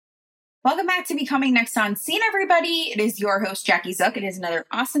Welcome back to Becoming Next on Scene, everybody. It is your host, Jackie Zook. It is another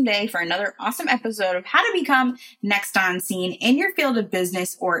awesome day for another awesome episode of how to become next on scene in your field of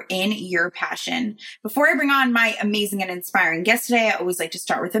business or in your passion. Before I bring on my amazing and inspiring guest today, I always like to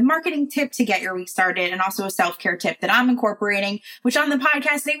start with a marketing tip to get your week started and also a self-care tip that I'm incorporating, which on the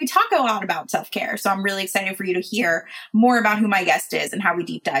podcast today, we talk a lot about self-care. So I'm really excited for you to hear more about who my guest is and how we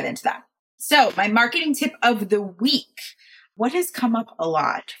deep dive into that. So my marketing tip of the week. What has come up a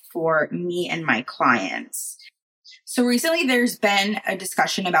lot for me and my clients? So recently there's been a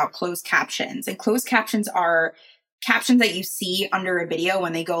discussion about closed captions, and closed captions are captions that you see under a video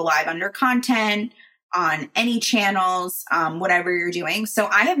when they go live under content on any channels, whatever you're doing. So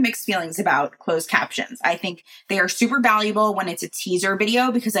I have mixed feelings about closed captions. I think they are super valuable when it's a teaser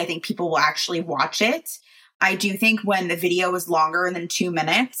video because I think people will actually watch it. I do think when the video is longer than 2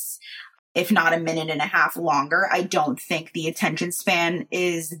 minutes, if not a minute and a half longer, I don't think the attention span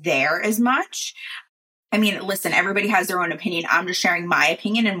is there as much. I mean, listen, everybody has their own opinion. I'm just sharing my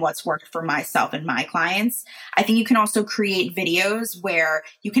opinion and what's worked for myself and my clients. I think you can also create videos where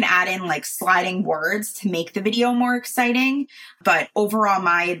you can add in like sliding words to make the video more exciting. But overall,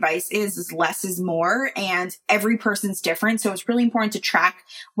 my advice is less is more, and every person's different. So it's really important to track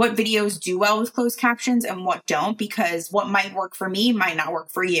what videos do well with closed captions and what don't, because what might work for me might not work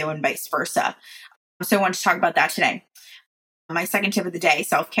for you and vice versa. So I want to talk about that today. My second tip of the day,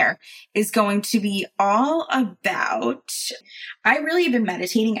 self-care, is going to be all about, I really have been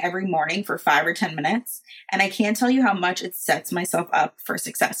meditating every morning for 5 or 10 minutes, and I can't tell you how much it sets myself up for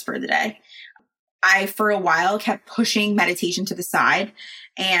success for the day. I, for a while, kept pushing meditation to the side,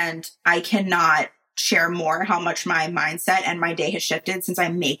 and I cannot share more how much my mindset and my day has shifted since I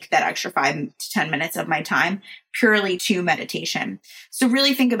make that extra 5 to 10 minutes of my time purely to meditation. So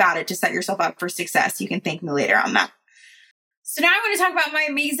really think about it to set yourself up for success. You can thank me later on that. So now I want to talk about my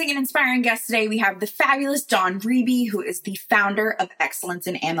amazing and inspiring guest today. We have the fabulous Dawn Reby, who is the founder of Excellence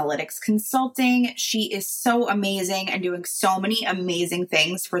in Analytics Consulting. She is so amazing and doing so many amazing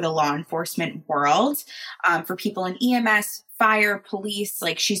things for the law enforcement world, for people in EMS, fire, police.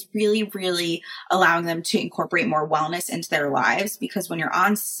 Like, she's really, really allowing them to incorporate more wellness into their lives, because when you're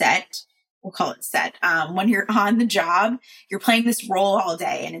on set, we'll call it set. When you're on the job, you're playing this role all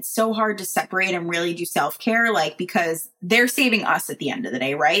day, and it's so hard to separate and really do self-care, because they're saving us at the end of the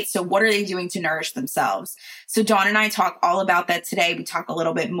day, right? So what are they doing to nourish themselves? So Dawn and I talk all about that today. We talk a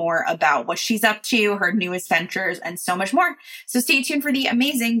little bit more about what she's up to, her newest ventures, and so much more. So stay tuned for the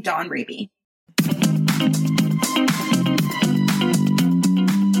amazing Dawn Reby.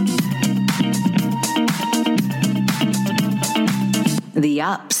 The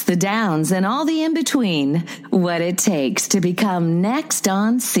ups, the downs, and all the in-between. What it takes to become next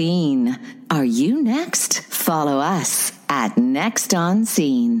on scene. Are you next? Follow us at Next on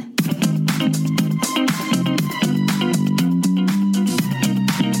Scene.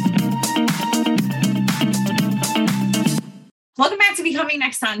 Welcome back to Becoming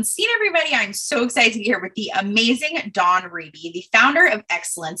Next on Scene, everybody. I'm so excited to be here with the amazing Dawn Reby, the founder of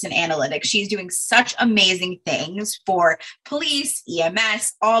Excellence in Analytics. She's doing such amazing things for police,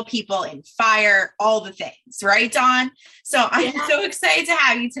 EMS, all people in fire, all the things, right, Dawn? So I'm so excited to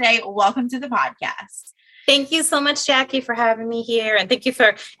have you today. Welcome to the podcast. Thank you so much, Jackie, for having me here. And thank you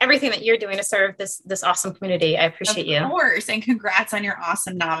for everything that you're doing to serve this awesome community. I appreciate you. Of course. And congrats on your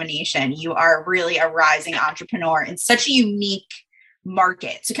awesome nomination. You are really a rising entrepreneur in such a unique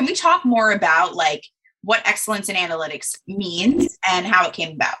market. So can we talk more about what Excellence in Analytics means and how it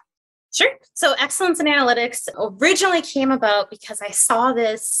came about? Sure. So Excellence in Analytics originally came about because I saw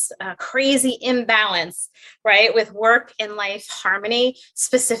this crazy imbalance, right, with work and life harmony,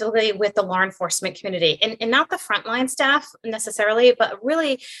 specifically with the law enforcement community, and not the frontline staff necessarily, but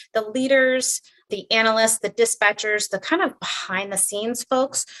really the leaders, the analysts, the dispatchers, the kind of behind the scenes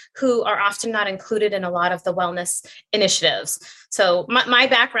folks who are often not included in a lot of the wellness initiatives. So my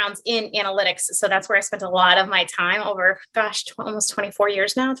background's in analytics. So that's where I spent a lot of my time over, almost 23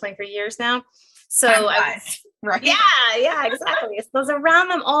 years now. So right. Yeah, exactly. So I was around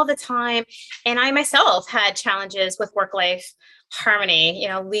them all the time. And I myself had challenges with work-life harmony,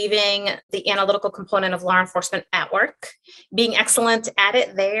 leaving the analytical component of law enforcement at work, being excellent at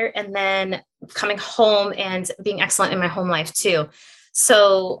it there, and then coming home and being excellent in my home life too.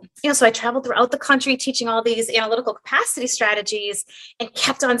 So I traveled throughout the country teaching all these analytical capacity strategies and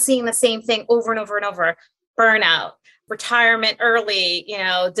kept on seeing the same thing over and over and over: burnout, retirement early,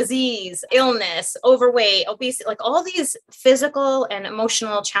 disease, illness, overweight, obesity, like all these physical and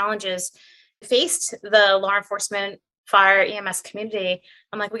emotional challenges faced the law enforcement, fire, EMS community.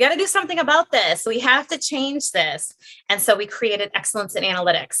 I'm like, we got to do something about this. We have to change this. And so we created Excellence in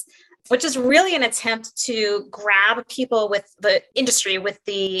Analytics. which is really an attempt to grab people with the industry, with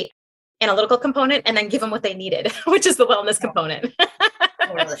the analytical component, and then give them what they needed, which is the wellness component.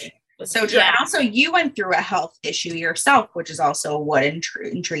 Totally. So true. Yeah. And also you went through a health issue yourself, which is also what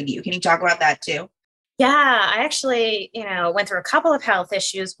intrigued you. Can you talk about that too? Yeah, I actually, went through a couple of health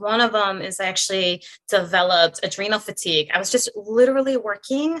issues. One of them is I actually developed adrenal fatigue. I was just literally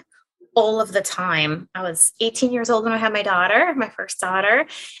working all of the time. I was 18 years old when I had my first daughter.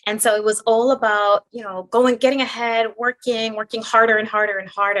 And so it was all about, getting ahead, working harder and harder and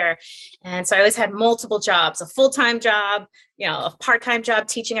harder. And so I always had multiple jobs, a full-time job, a part-time job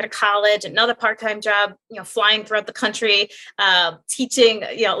teaching at a college, another part-time job, flying throughout the country, teaching,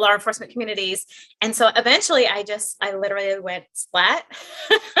 law enforcement communities. And so eventually I literally went splat.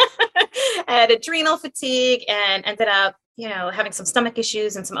 I had adrenal fatigue and ended up having some stomach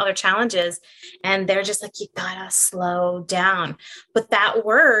issues and some other challenges. And they're just like, you gotta slow down. But that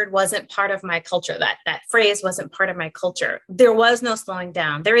word wasn't part of my culture. That phrase wasn't part of my culture. There was no slowing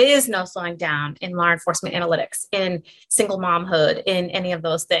down. There is no slowing down in law enforcement analytics, in single momhood, in any of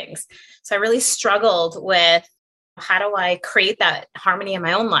those things. So I really struggled with how do I create that harmony in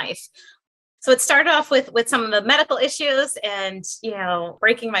my own life? So it started off with some of the medical issues and,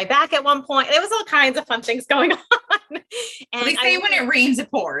 breaking my back at one point. There was all kinds of fun things going on. And they say when it rains,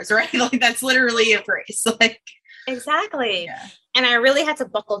 it pours, right? Like that's literally a phrase. Exactly. Yeah. And I really had to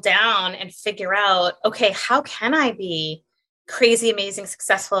buckle down and figure out, okay, how can I be crazy, amazing,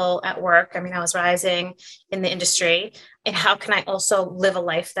 successful at work? I mean, I was rising in the industry, and how can I also live a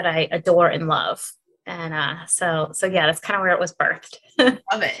life that I adore and love? And so yeah, that's kind of where it was birthed.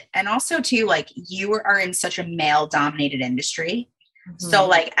 Love it. And also too, like you are in such a male dominated industry. Mm-hmm. So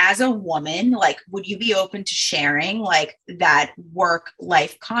like as a woman, like, would you be open to sharing like that work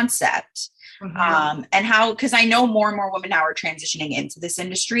life concept? Mm-hmm. And how, cause I know more and more women now are transitioning into this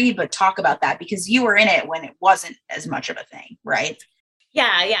industry, but talk about that because you were in it when it wasn't as much of a thing, right? Yeah.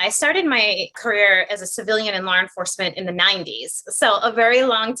 I started my career as a civilian in law enforcement in the 90s. So a very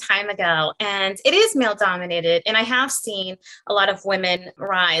long time ago, and it is male dominated. And I have seen a lot of women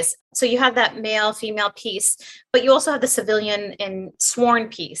rise. So you have that male, female piece, but you also have the civilian and sworn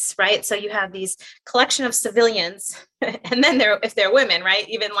piece, right? So you have these collection of civilians, and then if they're women, right?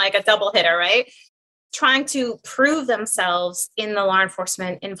 Even like a double hitter, right? Trying to prove themselves in the law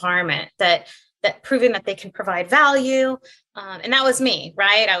enforcement environment, that proving that they can provide value. And that was me,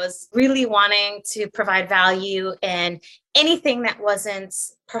 right? I was really wanting to provide value, and anything that wasn't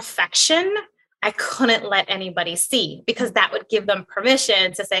perfection, I couldn't let anybody see, because that would give them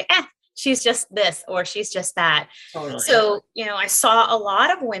permission to say, she's just this, or she's just that. Totally. So, I saw a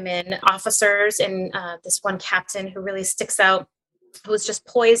lot of women officers, and this one captain who really sticks out, who was just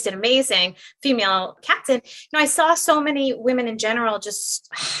poised and amazing, female captain. I saw so many women in general just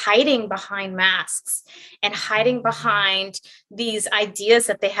hiding behind masks and hiding behind these ideas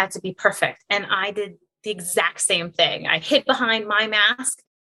that they had to be perfect. And I did the exact same thing. I hid behind my mask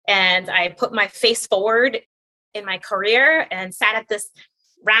and I put my face forward in my career and sat at this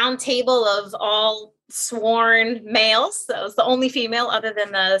round table of all sworn males. So I was the only female other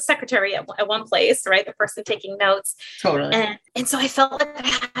than the secretary at one place, right? The person taking notes. Totally. And so I felt like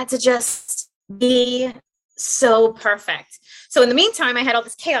I had to just be so perfect. So in the meantime, I had all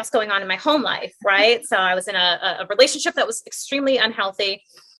this chaos going on in my home life, right? So I was in a relationship that was extremely unhealthy,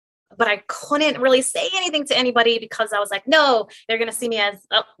 but I couldn't really say anything to anybody because I was like, no, they're going to see me as,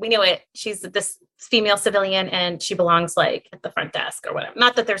 we knew it. She's this female civilian and she belongs like at the front desk or whatever.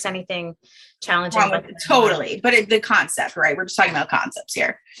 Not that there's anything challenging. Totally. But the concept, right? We're just talking about concepts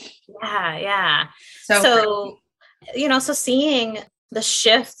here. Yeah. So seeing the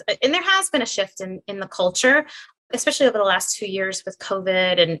shift, and there has been a shift in the culture, especially over the last 2 years with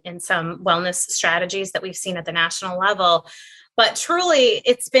COVID and some wellness strategies that we've seen at the national level. But truly,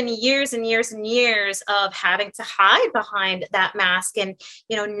 it's been years and years and years of having to hide behind that mask and,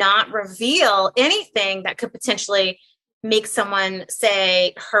 not reveal anything that could potentially make someone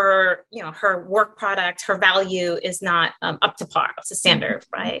say her work product, her value is not up to par, up to standard,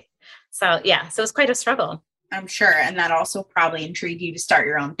 right? So it's quite a struggle. I'm sure. And that also probably intrigued you to start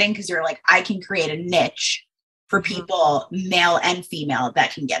your own thing because you're like, I can create a niche for people, male and female,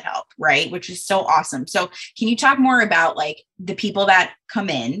 that can get help, right? Which is so awesome. So can you talk more about like the people that come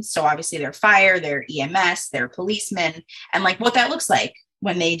in? So obviously they're fire, they're EMS, they're policemen, and like what that looks like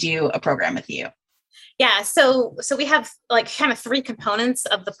when they do a program with you. Yeah. So we have like kind of three components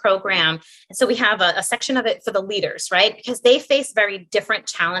of the program. And so we have a section of it for the leaders, right? Because they face very different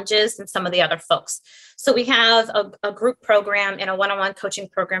challenges than some of the other folks. So we have a group program and a one-on-one coaching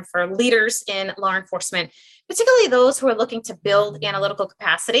program for leaders in law enforcement, particularly those who are looking to build analytical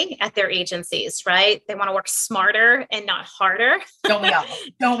capacity at their agencies, right? They want to work smarter and not harder. Don't we all?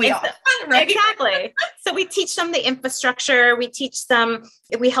 Don't we all? Right? Exactly. So we teach them the infrastructure.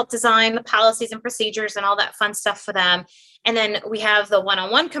 We help design the policies and procedures and all that fun stuff for them. And then we have the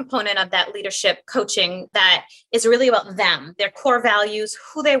one-on-one component of that leadership coaching that is really about them, their core values,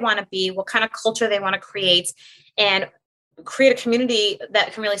 who they want to be, what kind of culture they want to create, and create a community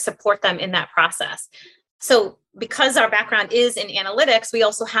that can really support them in that process. So because our background is in analytics, we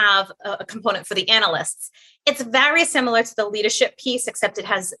also have a component for the analysts. It's very similar to the leadership piece, except it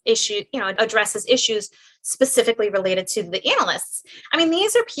has addresses issues specifically related to the analysts. I mean,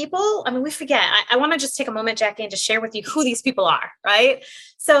 these are people, we forget. I want to just take a moment, Jackie, and just share with you who these people are, right?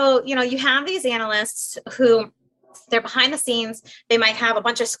 So, you have these analysts who they're behind the scenes. They might have a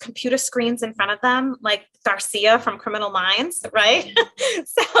bunch of computer screens in front of them, like Garcia from Criminal Minds, right?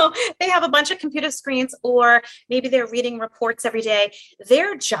 So they have a bunch of computer screens, or maybe they're reading reports every day.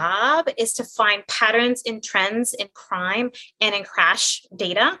 Their job is to find patterns in trends in crime and in crash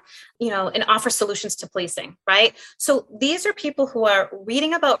data, and offer solutions to policing, right? So these are people who are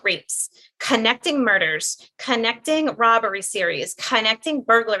reading about rapes, connecting murders, connecting robbery series, connecting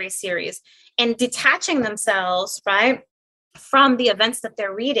burglary series, and detaching themselves, right, from the events that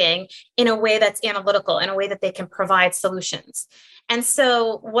they're reading in a way that's analytical, in a way that they can provide solutions. And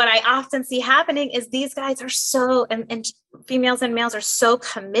so what I often see happening is these guys are so, and females and males are so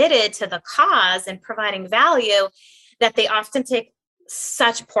committed to the cause and providing value that they often take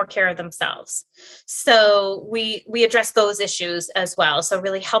such poor care of themselves. So we address those issues as well. So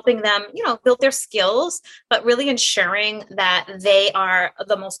really helping them, build their skills, but really ensuring that they are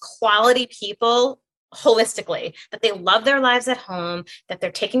the most quality people holistically, that they love their lives at home, that they're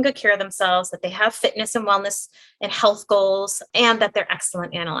taking good care of themselves, that they have fitness and wellness and health goals, and that they're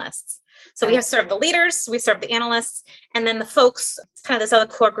excellent analysts. So we have served the leaders, we serve the analysts, and then the folks, kind of this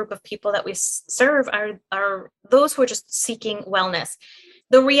other core group of people that we serve are those who are just seeking wellness.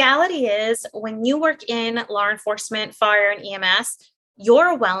 The reality is when you work in law enforcement, fire, and EMS,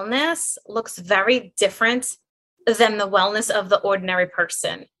 your wellness looks very different than the wellness of the ordinary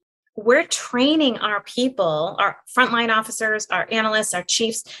person. We're training our people, our frontline officers, our analysts, our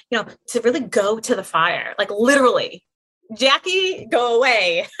chiefs, to really go to the fire, like literally. Jackie, go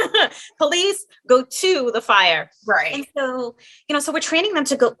away. Police, go to the fire. Right. And so, so we're training them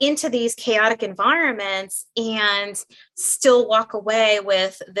to go into these chaotic environments and still walk away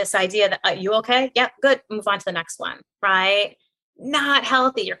with this idea that, are you okay? Yeah, good. Move on to the next one. Right. Not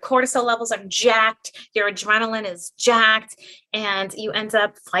healthy. Your cortisol levels are jacked. Your adrenaline is jacked. And you end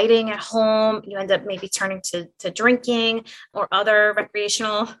up fighting at home. You end up maybe turning to drinking or other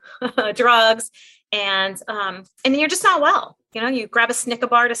recreational drugs. And then you're just not well. You grab a Snicker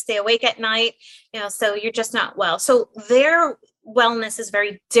bar to stay awake at night, so you're just not well. So their wellness is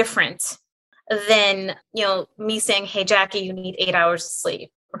very different than, me saying, hey, Jackie, you need 8 hours of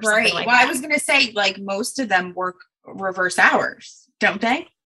sleep. Right. Well, I was going to say, like, most of them work reverse hours, don't they?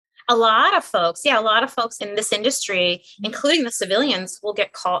 A lot of folks in this industry, including the civilians, will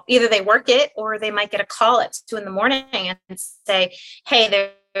get called. Either they work it or they might get a call at 2 a.m. and say,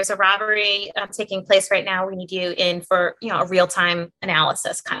 hey, there's a robbery taking place right now. We need you in for, a real-time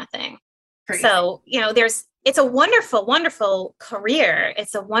analysis kind of thing. Crazy. So, it's a wonderful, wonderful career.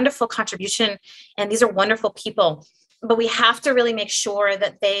 It's a wonderful contribution. And these are wonderful people. But we have to really make sure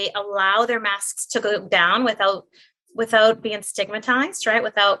that they allow their masks to go down without being stigmatized, right?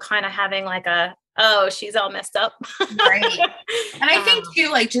 Without kind of having like oh, she's all messed up. Right. And I think too,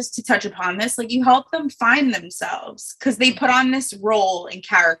 like, just to touch upon this, like, you help them find themselves because they put on this role and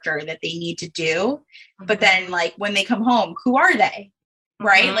character that they need to do. But then, like, when they come home, who are they?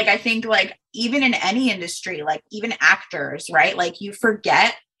 Right. Mm-hmm. Like, I think, like, even in any industry, like even actors, right? Like, you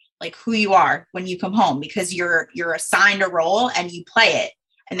forget like who you are when you come home because you're assigned a role and you play it.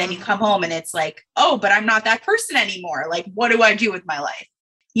 And then you come home and it's like, oh, but I'm not that person anymore. Like, what do I do with my life?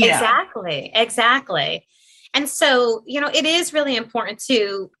 Exactly. And so, it is really important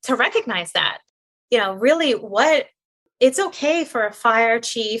to recognize that, really it's okay for a fire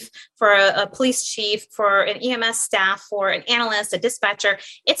chief, for a police chief, for an EMS staff, for an analyst, a dispatcher.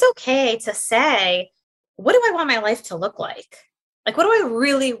 It's okay to say, what do I want my life to look like? Like, what do I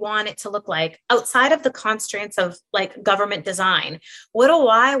really want it to look like outside of the constraints of like government design? What do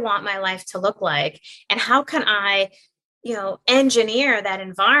I want my life to look like? And how can I engineer that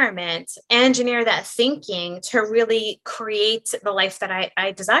environment, engineer that thinking to really create the life that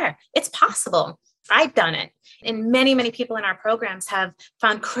I desire. It's possible. I've done it. And many, many people in our programs have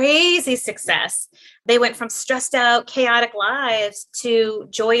found crazy success. They went from stressed out, chaotic lives to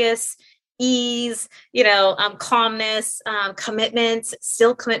joyous ease, calmness, commitment,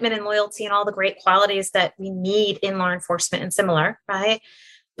 still commitment and loyalty and all the great qualities that we need in law enforcement and similar, right?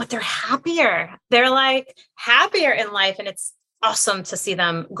 But they're happier. They're like happier in life. And it's awesome to see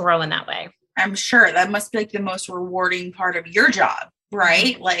them grow in that way. I'm sure that must be like the most rewarding part of your job,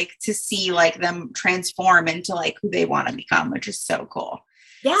 right? Mm-hmm. Like to see like them transform into like who they want to become, which is so cool.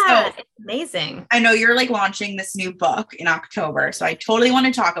 Yeah, so, it's amazing. I know you're like launching this new book in October. So I totally want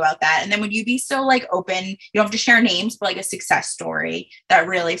to talk about that. And then would you be so like open, you don't have to share names, but like a success story that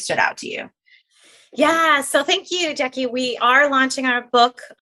really stood out to you? Yeah. So thank you, Jackie. We are launching our book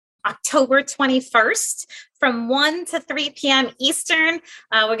October 21st from 1 to 3 p.m. Eastern.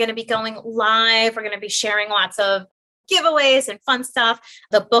 We're going to be going live. We're going to be sharing lots of giveaways and fun stuff.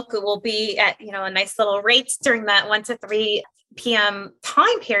 The book will be at, a nice little rate during that 1 to 3 p.m.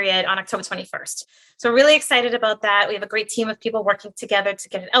 time period on October 21st. So we're really excited about that. We have a great team of people working together to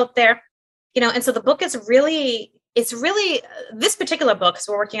get it out there, and so the book is really, this particular book,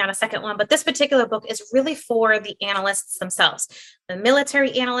 so we're working on a second one, but this particular book is really for the analysts themselves, the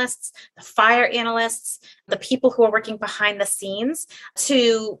military analysts, the fire analysts, the people who are working behind the scenes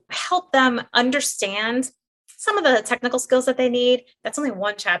to help them understand some of the technical skills that they need. That's only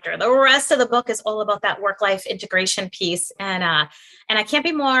one chapter. The rest of the book is all about that work-life integration piece. And I can't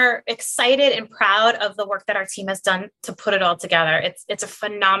be more excited and proud of the work that our team has done to put it all together. It's a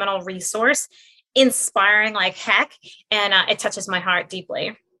phenomenal resource, inspiring like heck. And it touches my heart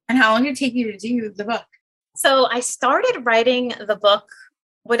deeply. And how long did it take you to do the book? So I started writing the book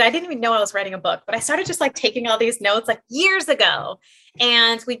when I didn't even know I was writing a book, but I started just like taking all these notes like years ago.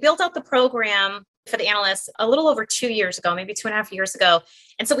 And we built out the program for the analysts a little over 2 years ago, maybe 2.5 years ago.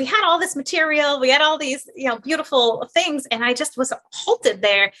 And so we had all this material, we had all these, beautiful things. And I just was halted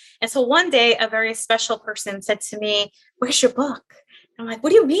there. And so one day a very special person said to me, "Where's your book?" I'm like, "What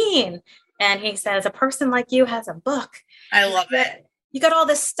do you mean?" And he says, "A person like you has a book." I love it. You got all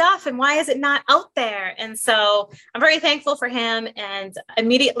this stuff and why is it not out there? And so I'm very thankful for him. And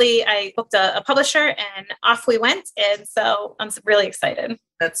immediately I booked a publisher and off we went. And so I'm really excited.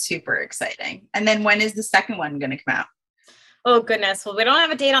 That's super exciting. And then when is the second one going to come out? Oh, goodness. Well, we don't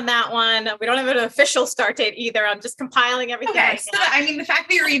have a date on that one. We don't have an official start date either. I'm just compiling everything. Okay. So, the fact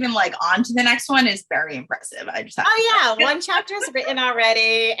that you're even like on to the next one is very impressive. I just have one chapter is written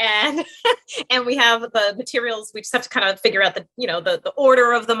already. And we have the materials. We just have to kind of figure out the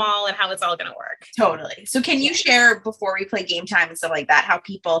order of them all and how it's all going to work. Totally. So can you share before we play game time and stuff like that, how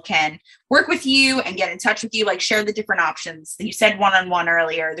people can work with you and get in touch with you? Like share the different options. You said one-on-one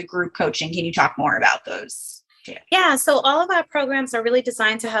earlier, the group coaching. Can you talk more about those? Yeah. So all of our programs are really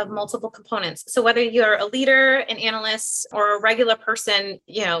designed to have multiple components. So whether you're a leader, an analyst, or a regular person,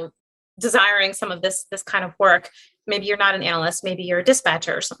 desiring some of this kind of work, maybe you're not an analyst, maybe you're a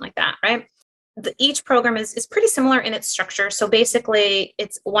dispatcher or something like that, right? Each program is pretty similar in its structure. So basically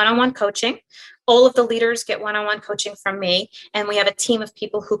it's one-on-one coaching. All of the leaders get one-on-one coaching from me. And we have a team of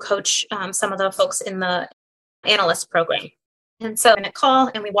people who coach some of the folks in the analyst program. And so in a call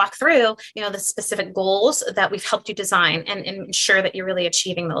and we walk through, the specific goals that we've helped you design and ensure that you're really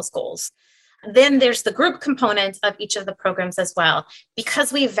achieving those goals. Then there's the group component of each of the programs as well.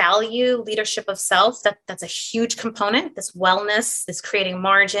 Because we value leadership of self, that's a huge component, this wellness, this creating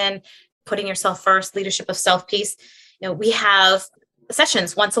margin, putting yourself first, leadership of self piece. We have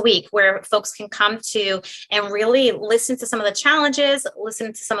sessions once a week where folks can come to and really listen to some of the challenges,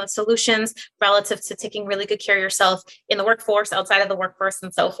 listen to some of the solutions relative to taking really good care of yourself in the workforce, outside of the workforce,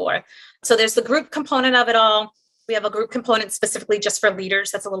 and so forth. So there's the group component of it all. We have a group component specifically just for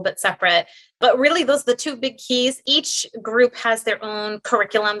leaders. That's a little bit separate. But really, those are the two big keys. Each group has their own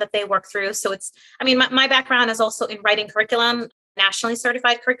curriculum that they work through. So my background is also in writing curriculum, nationally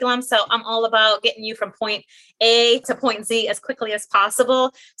certified curriculum. So I'm all about getting you from point A to point Z as quickly as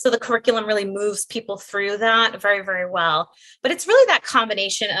possible. So the curriculum really moves people through that very, very well. But it's really that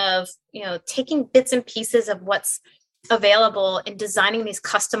combination of, taking bits and pieces of what's available and designing these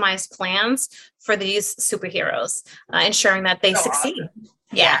customized plans for these superheroes, ensuring that they succeed. Awesome.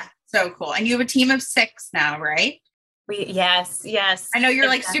 Yeah. So cool. And you have a team of 6 now, right? Yes. I know you're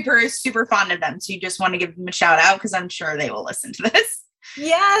like super, super fond of them. So you just want to give them a shout out because I'm sure they will listen to this.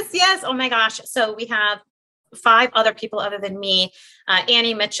 Yes. Oh my gosh. So we have 5 other people other than me.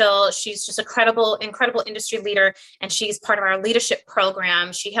 Annie Mitchell, she's just a incredible industry leader, and she's part of our leadership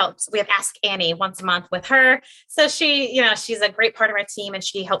program. We have Ask Annie once a month with her. So she's a great part of our team, and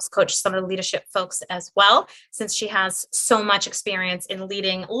she helps coach some of the leadership folks as well, since she has so much experience in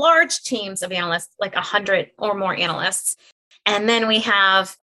leading large teams of analysts, like 100 or more analysts. And then we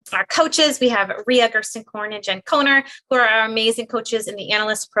have our coaches. We have Ria Gerstenkorn and Jen Koner, who are our amazing coaches in the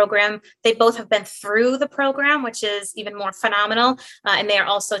analyst program. They both have been through the program, which is even more phenomenal. And they are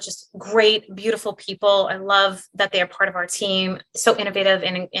also just great, beautiful people. I love that they are part of our team. So innovative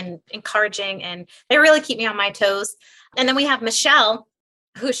and encouraging, and they really keep me on my toes. And then we have Michelle,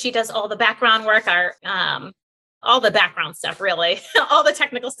 who she does all the background work, all the background stuff, really, all the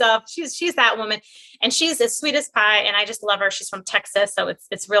technical stuff. She's that woman, and she's as sweet as pie. And I just love her. She's from Texas. So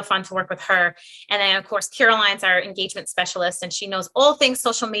it's real fun to work with her. And then of course, Caroline's our engagement specialist, and she knows all things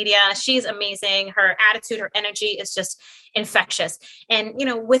social media. She's amazing. Her attitude, her energy is just infectious. And,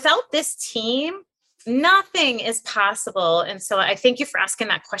 without this team, nothing is possible. And so I thank you for asking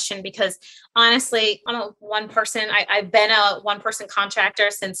that question, because honestly, I'm a one person. I've been a one person contractor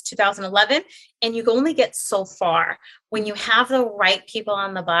since 2011, and you can only get so far. When you have the right people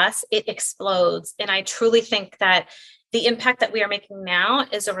on the bus, it explodes. And I truly think that the impact that we are making now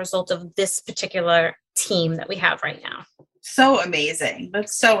is a result of this particular team that we have right now. So amazing.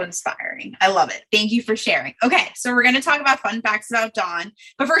 That's so inspiring. I love it. Thank you for sharing. Okay, so we're going to talk about fun facts about Dawn,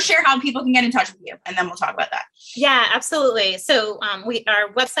 but first share how people can get in touch with you, and then we'll talk about that. Yeah, absolutely. So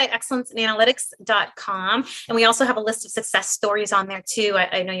our website, excellenceinanalytics.com, and we also have a list of success stories on there too.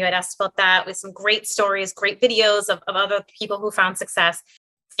 I know you had asked about that, with some great stories, great videos of other people who found success.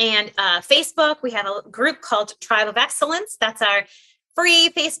 And Facebook, we have a group called Tribe of Excellence. That's our free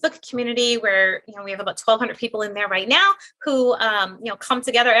Facebook community where, we have about 1,200 people in there right now who, come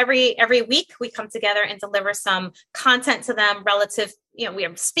together every week. We come together and deliver some content to them relative. We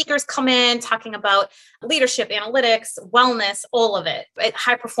have speakers come in talking about leadership, analytics, wellness, all of it,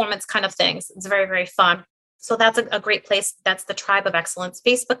 high performance kind of things. It's very, very fun. So that's a great place. That's the Tribe of Excellence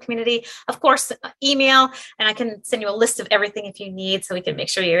Facebook community. Of course, email, and I can send you a list of everything if you need, so we can make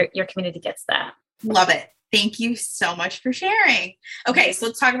sure your community gets that. Love it. Thank you so much for sharing. Okay, so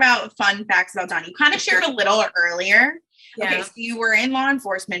let's talk about fun facts about Dawn. You kind of shared a little earlier. Yeah. Okay, so you were in law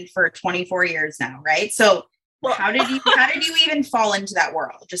enforcement for 24 years now, right? So how did you even fall into that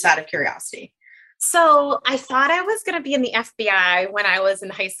world, just out of curiosity? So I thought I was going to be in the FBI when I was in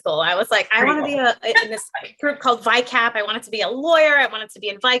high school. I was like, I want to be in this group called VICAP. I wanted to be a lawyer. I wanted to be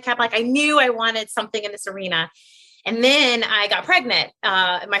in VICAP. Like, I knew I wanted something in this arena. And then I got pregnant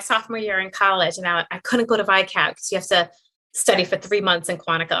my sophomore year in college, and I couldn't go to VICAP because you have to study for 3 months in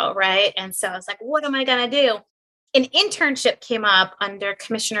Quantico, right? And so I was like, what am I going to do? An internship came up under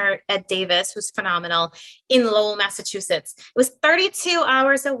Commissioner Ed Davis, who's phenomenal, in Lowell, Massachusetts. It was 32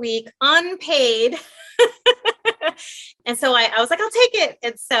 hours a week, unpaid. And so I was like, I'll take it.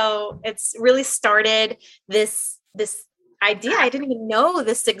 And so it's really started this idea. I didn't even know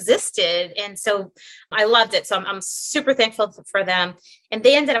this existed. And so I loved it. So I'm super thankful for them. And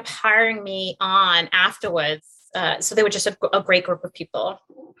they ended up hiring me on afterwards. So they were just a great group of people.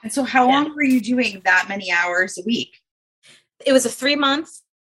 And so how long were you doing that many hours a week? It was a 3-month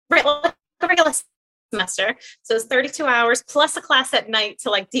regular semester. So it was 32 hours plus a class at night to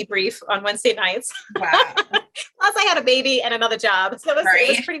debrief on Wednesday nights. Wow. Plus I had a baby and another job. So it was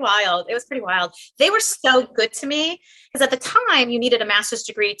pretty wild. It was pretty wild. They were so good to me because at the time you needed a master's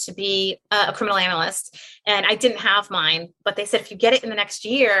degree to be a criminal analyst. And I didn't have mine, but they said, if you get it in the next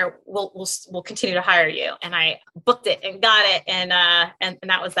year, we'll continue to hire you. And I booked it and got it. And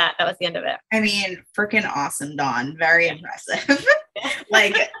that was that. That was the end of it. I mean, freaking awesome, Dawn. Very impressive.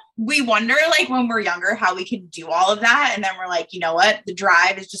 We wonder when we're younger how we can do all of that. And then we're like, you know what? The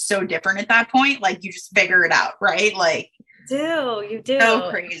drive is just so different at that point. You just figure it out, right? You do.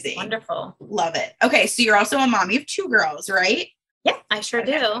 So crazy. It's wonderful. Love it. Okay. So you're also a mom. You have 2 girls, right? Yeah, I sure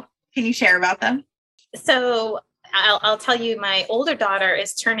do. Can you share about them? So I'll tell you, my older daughter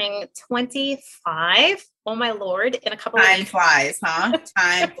is turning 25. Oh my Lord. In a couple of weeks. Time flies, huh?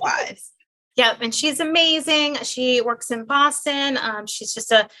 Time flies. Yeah, and she's amazing. She works in Boston. She's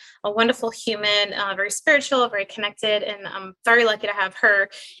just a wonderful human, very spiritual, very connected. And I'm very lucky to have her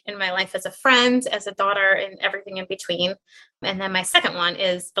in my life as a friend, as a daughter, and everything in between. And then my second one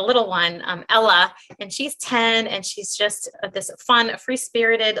is the little one, Ella, and she's 10, and she's just this fun,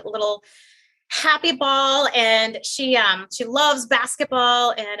 free-spirited little happy ball. And she loves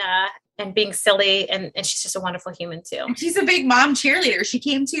basketball, and being silly. And she's just a wonderful human too. And she's a big mom cheerleader. She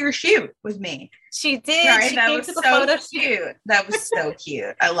came to your shoot with me. She did. Right? She That came was to the so photo. cute. That was so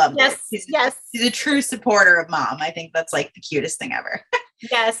cute. I love Yes. it. Yes. She's a true supporter of mom. I think that's like the cutest thing ever.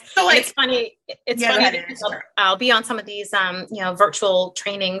 Yes. So like, it's funny. It's yeah, funny because I'll be on some of these, virtual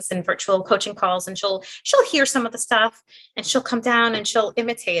trainings and virtual coaching calls, and she'll hear some of the stuff and she'll come down and she'll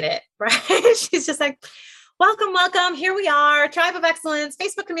imitate it. Right. She's just like, welcome. Here we are. Tribe of Excellence,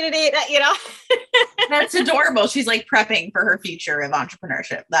 Facebook community, That's adorable. She's like prepping for her future of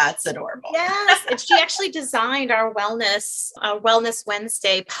entrepreneurship. That's adorable. Yes. And she actually designed our Wellness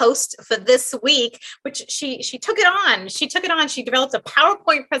Wednesday post for this week, which she took it on. She developed a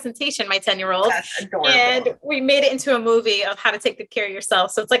PowerPoint presentation, my 10-year-old. That's adorable. And we made it into a movie of how to take good care of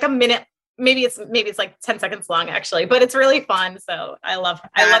yourself. So it's like a minute. Maybe it's like 10 seconds long actually, but it's really fun. So I love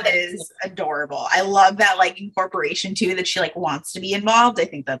that. Is adorable. I love that like incorporation too, that she like wants to be involved. I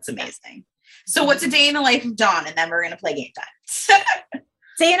think that's amazing. So what's a day in the life of Dawn? And then we're going to play game time.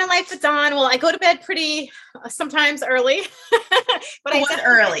 Day in the life of Dawn. Well, I go to bed pretty sometimes early, but what's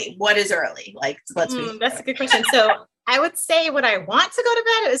early? What is early? Like, let's be that's a good question. So I would say when I want to go to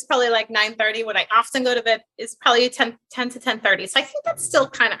bed is probably like 9:30. When I often go to bed is probably 10 to 10:30. So I think that's still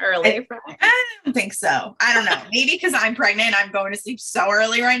kind of early. I don't think so. I don't know. Maybe because I'm pregnant, I'm going to sleep so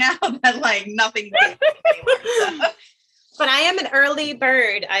early right now that like nothing. But I am an early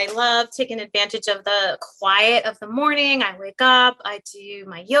bird. I love taking advantage of the quiet of the morning. I wake up, I do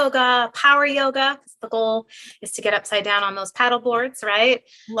my yoga, power yoga. The goal is to get upside down on those paddle boards, right?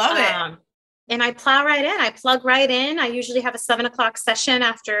 Love it. And I plow right in. I plug right in. I usually have a 7:00 session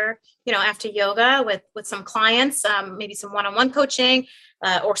after yoga with some clients, maybe some one-on-one coaching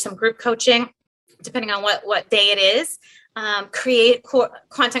or some group coaching, depending on what day it is. Create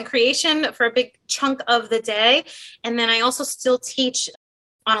content creation for a big chunk of the day. And then I also still teach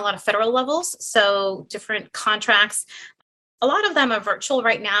on a lot of federal levels. So different contracts. A lot of them are virtual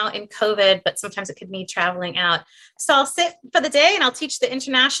right now in COVID, but sometimes it could mean traveling out. So I'll sit for the day and I'll teach the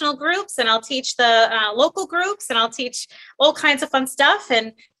international groups and I'll teach the local groups and I'll teach all kinds of fun stuff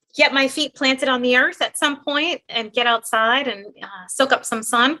and get my feet planted on the earth at some point and get outside and soak up some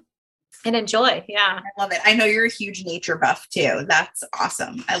sun and enjoy. Yeah. I love it. I know you're a huge nature buff too. That's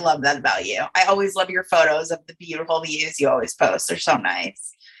awesome. I love that about you. I always love your photos of the beautiful views you always post. They're so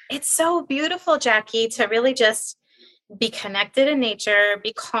nice. It's so beautiful, Jackie, to really just be connected in nature,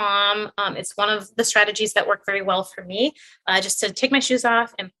 be calm. It's one of the strategies that work very well for me, just to take my shoes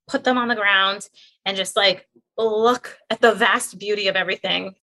off and put them on the ground and just like look at the vast beauty of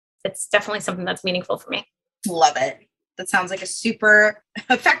everything. It's definitely something that's meaningful for me. Love it. That sounds like a super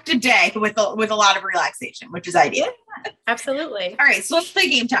effective day with a lot of relaxation, which is ideal. Yeah, absolutely. All right. So let's play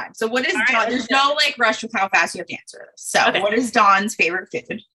game time. So what is Dawn? There's no like rush with how fast you have to answer this. So What is Dawn's favorite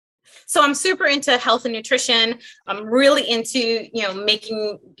food? So I'm super into health and nutrition. I'm really into,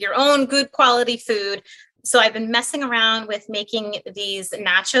 making your own good quality food. So I've been messing around with making these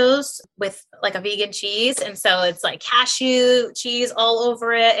nachos with like a vegan cheese. And so it's like cashew cheese all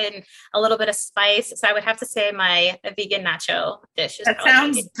over it and a little bit of spice. So I would have to say my vegan nacho dish is that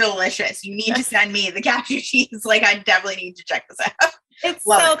sounds delicious. You need to send me the cashew cheese. Like I definitely need to check this out. It's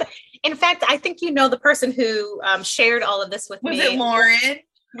so good. In fact, I think you know the person who shared all of this with me. Was it Lauren?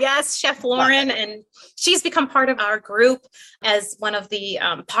 Yes, Chef Lauren, and she's become part of our group as one of the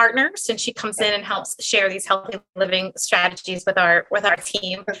partners, and she comes in and helps share these healthy living strategies with our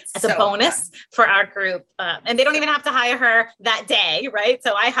team as a bonus for our group. And they don't even have to hire her that day, right?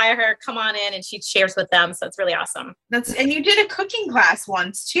 So I hire her, come on in, and she shares with them. So it's really awesome. And you did a cooking class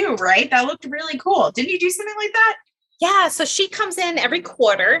once too, right? That looked really cool. Didn't you do something like that? Yeah, so she comes in every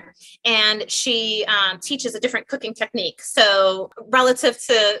quarter and she teaches a different cooking technique. So relative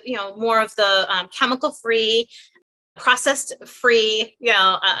to, more of the chemical-free, processed-free,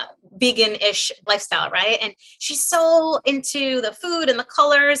 vegan-ish lifestyle, right? And she's so into the food and the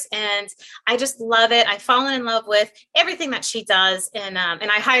colors, and I just love it. I've fallen in love with everything that she does, and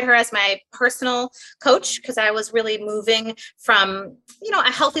I hired her as my personal coach because I was really moving from,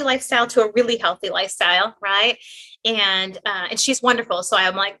 a healthy lifestyle to a really healthy lifestyle, right? And she's wonderful. So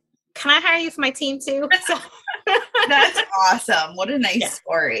I'm like, can I hire you for my team too? So. That's awesome. What a nice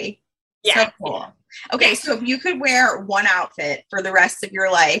story. Yeah. So cool. Okay. So if you could wear one outfit for the rest of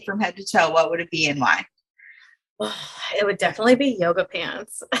your life from head to toe, what would it be and why? It would definitely be yoga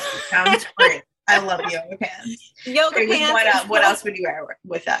pants. Sounds great. I love yoga pants. Yoga pants. What else would you wear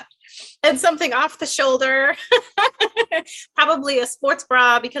with that? And something off the shoulder, probably a sports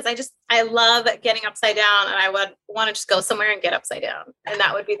bra, because I love getting upside down, and I would want to just go somewhere and get upside down. And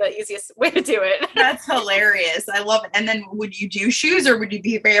that would be the easiest way to do it. That's hilarious. I love it. And then would you do shoes or would you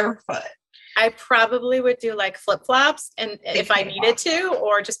be barefoot? I probably would do like flip-flops and if I needed to,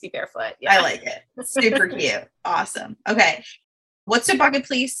 or just be barefoot. Yeah. I like it. Super cute. Awesome. Okay. What's a bucket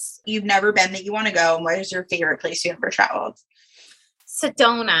place you've never been that you want to go? And what is your favorite place you've ever traveled?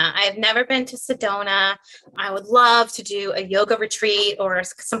 Sedona. I've never been to Sedona. I would love to do a yoga retreat or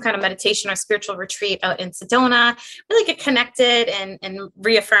some kind of meditation or spiritual retreat out in Sedona. Really get connected and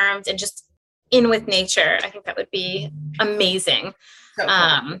reaffirmed and just in with nature. I think that would be amazing. So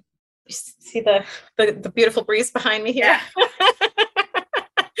cool. You see the beautiful breeze behind me here? Yeah.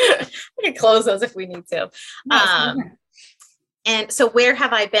 We can close those if we need to. And so where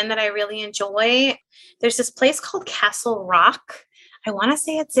have I been that I really enjoy? There's this place called Castle Rock. I want to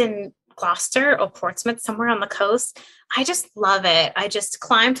say it's in Gloucester or Portsmouth, somewhere on the coast. I just love it. I just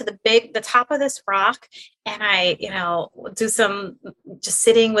climb to the top of this rock, and I, do just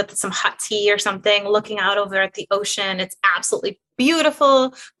sitting with some hot tea or something, looking out over at the ocean. It's absolutely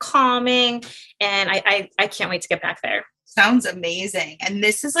beautiful, calming. And I can't wait to get back there. Sounds amazing. And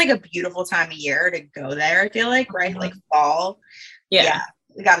this is like a beautiful time of year to go there. I feel like, right? Like fall. Yeah.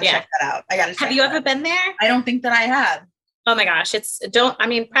 We got to check that out. Have you ever been there? I don't think that I have. Oh my gosh.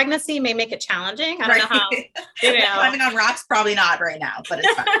 Pregnancy may make it challenging. I don't know how, climbing on rocks, probably not right now, but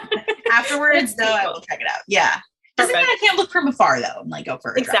it's fine. Afterwards, though, I will check it out. Yeah. Doesn't mean I can't look from afar though and like go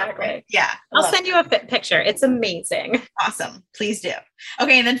for a exactly. Drive. Yeah. I'll send you a picture. It's amazing. Awesome. Please do.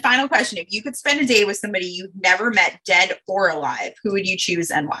 Okay. And then final question. If you could spend a day with somebody you've never met, dead or alive, who would you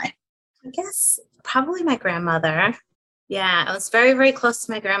choose and why? I guess probably my grandmother. Yeah, I was very, very close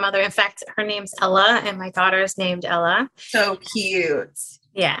to my grandmother. In fact, her name's Ella and my daughter is named Ella. So cute.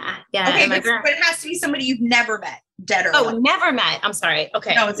 Yeah. Okay, but it has to be somebody you've never met, dead or alive. Oh, never met. I'm sorry.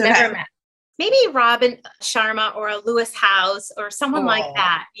 Okay. No, it's okay. Never met. Maybe Robin Sharma or a Lewis House or someone like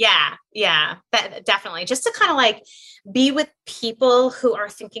that. Yeah, that definitely. Just to kind of like be with people who are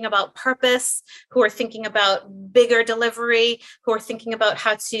thinking about purpose, who are thinking about bigger delivery, who are thinking about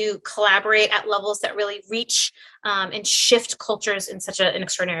how to collaborate at levels that really reach and shift cultures in such an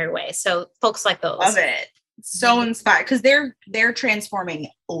extraordinary way. So folks like those. Love it. So inspired because they're transforming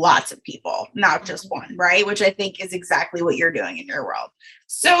lots of people, not just one, right? Which I think is exactly what you're doing in your world.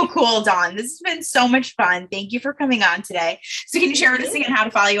 So cool, Dawn. This has been so much fun. Thank you for coming on today. So can you share with us again how to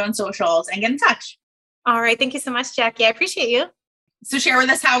follow you on socials and get in touch? All right. Thank you so much, Jackie. I appreciate you. So share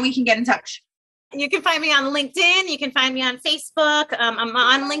with us how we can get in touch. You can find me on LinkedIn. You can find me on Facebook. I'm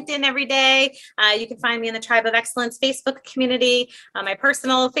on LinkedIn every day. You can find me in the Tribe of Excellence Facebook community. My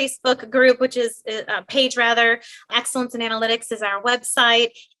personal Facebook group, which is page rather. Excellence in Analytics is our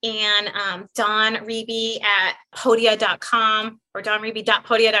website. And Dawn Reby at podia.com or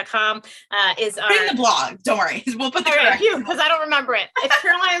dawnreby.podia.com is our... Put in the blog. Don't worry. We'll put the correct... because I don't remember it. If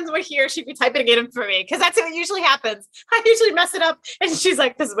Caroline's were here, she'd be typing it in for me because that's what usually happens. I usually mess it up and she's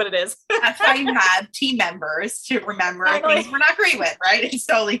like, this is what it is. That's how you have team members to remember things we're not great with, right? It's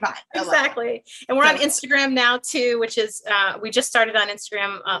totally fine. Exactly. And we're on Instagram now too, which is, we just started on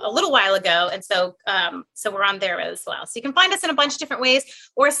Instagram a little while ago. And so we're on there as well. So you can find us in a bunch of different ways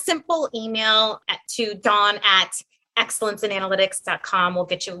or a simple email to dawn@excellenceinalytics.com will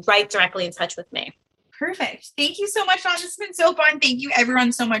get you right directly in touch with me. Perfect. Thank you so much, Dawn. This has been so fun. Thank you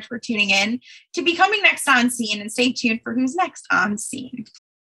everyone so much for tuning in to Becoming Next on Scene, and stay tuned for who's next on Scene.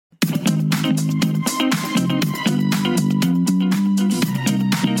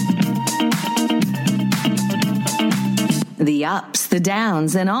 The ups, the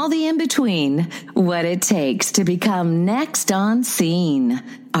downs, and all the in-between. What it takes to become next on scene.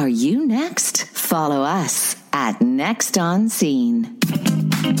 Are you next? Follow us at Next on Scene.